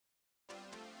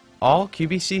all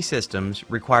QBC systems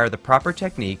require the proper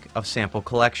technique of sample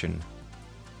collection.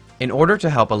 In order to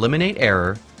help eliminate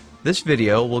error, this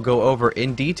video will go over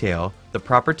in detail the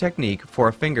proper technique for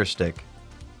a finger stick.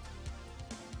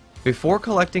 Before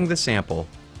collecting the sample,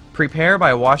 prepare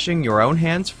by washing your own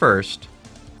hands first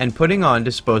and putting on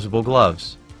disposable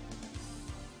gloves.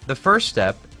 The first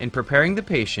step in preparing the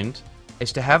patient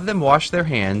is to have them wash their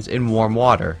hands in warm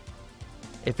water.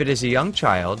 If it is a young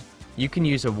child, you can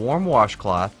use a warm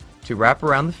washcloth to wrap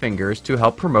around the fingers to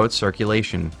help promote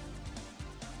circulation.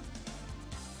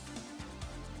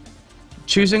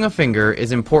 Choosing a finger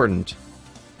is important.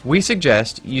 We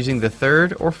suggest using the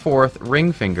third or fourth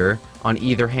ring finger on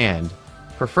either hand,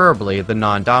 preferably the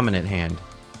non-dominant hand.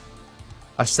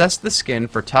 Assess the skin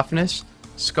for toughness,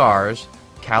 scars,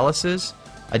 calluses,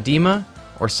 edema,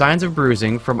 or signs of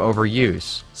bruising from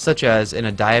overuse, such as in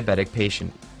a diabetic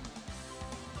patient.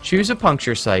 Choose a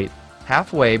puncture site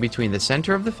halfway between the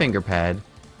center of the finger pad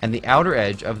and the outer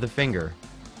edge of the finger.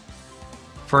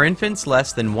 For infants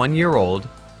less than 1 year old,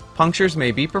 punctures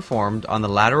may be performed on the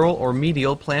lateral or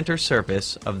medial plantar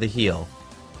surface of the heel.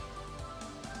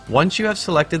 Once you have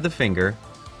selected the finger,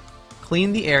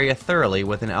 clean the area thoroughly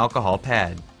with an alcohol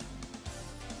pad.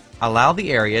 Allow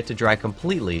the area to dry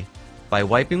completely by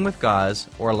wiping with gauze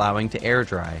or allowing to air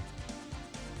dry.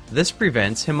 This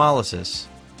prevents hemolysis.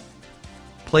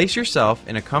 Place yourself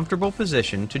in a comfortable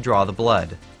position to draw the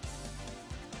blood.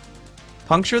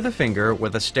 Puncture the finger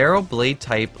with a sterile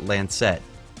blade-type lancet.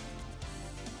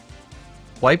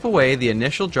 Wipe away the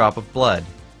initial drop of blood.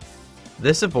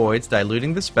 This avoids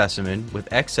diluting the specimen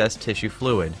with excess tissue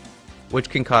fluid, which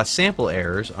can cause sample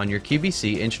errors on your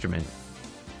QBC instrument.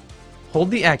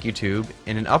 Hold the AccuTube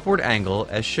in an upward angle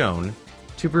as shown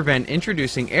to prevent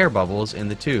introducing air bubbles in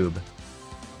the tube.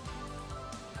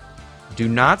 Do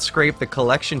not scrape the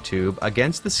collection tube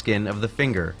against the skin of the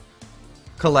finger.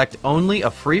 Collect only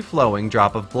a free-flowing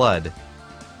drop of blood.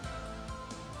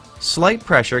 Slight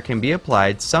pressure can be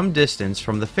applied some distance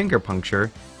from the finger puncture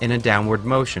in a downward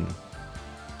motion.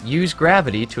 Use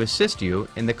gravity to assist you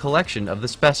in the collection of the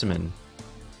specimen.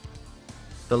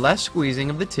 The less squeezing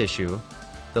of the tissue,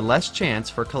 the less chance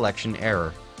for collection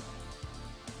error.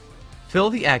 Fill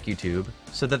the AccuTube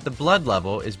so that the blood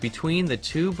level is between the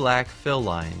two black fill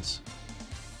lines.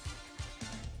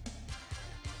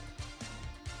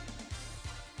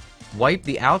 Wipe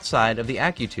the outside of the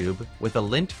AccuTube with a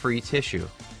lint-free tissue.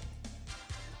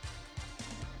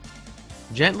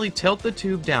 Gently tilt the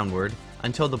tube downward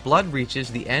until the blood reaches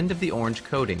the end of the orange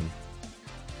coating.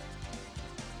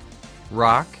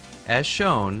 Rock, as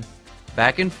shown,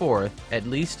 back and forth at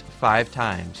least 5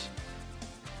 times.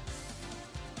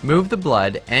 Move the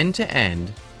blood end to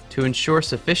end to ensure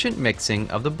sufficient mixing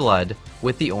of the blood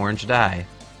with the orange dye.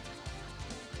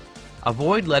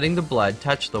 Avoid letting the blood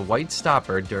touch the white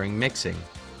stopper during mixing.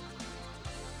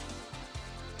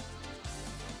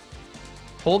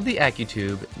 Hold the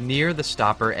AccuTube near the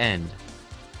stopper end.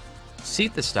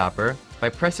 Seat the stopper by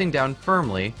pressing down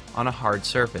firmly on a hard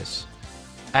surface.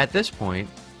 At this point,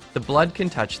 the blood can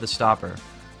touch the stopper.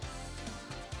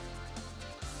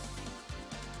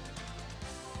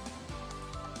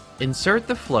 Insert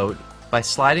the float by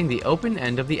sliding the open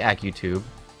end of the AccuTube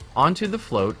onto the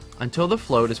float until the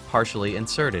float is partially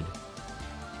inserted.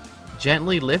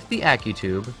 Gently lift the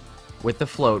AccuTube with the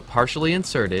float partially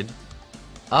inserted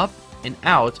up and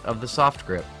out of the soft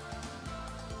grip.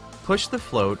 Push the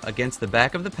float against the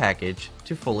back of the package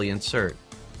to fully insert.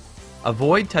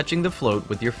 Avoid touching the float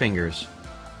with your fingers.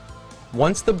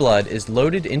 Once the blood is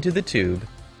loaded into the tube,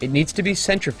 it needs to be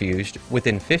centrifuged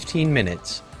within 15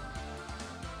 minutes